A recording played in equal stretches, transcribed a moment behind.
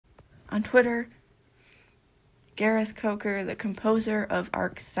On Twitter, Gareth Coker, the composer of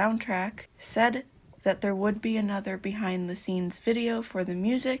Ark's soundtrack, said that there would be another behind-the-scenes video for the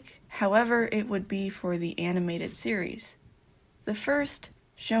music, however it would be for the animated series. The first,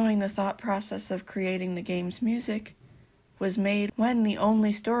 showing the thought process of creating the game's music, was made when the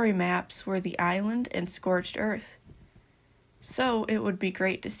only story maps were the island and scorched earth. So it would be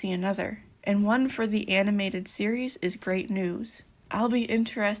great to see another, and one for the animated series is great news. I'll be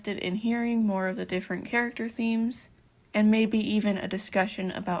interested in hearing more of the different character themes, and maybe even a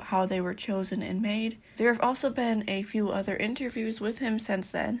discussion about how they were chosen and made. There have also been a few other interviews with him since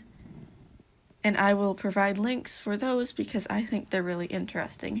then, and I will provide links for those because I think they're really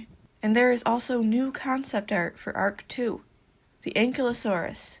interesting. And there is also new concept art for Ark 2, the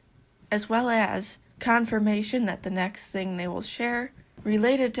Ankylosaurus, as well as confirmation that the next thing they will share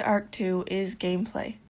related to Ark 2 is gameplay.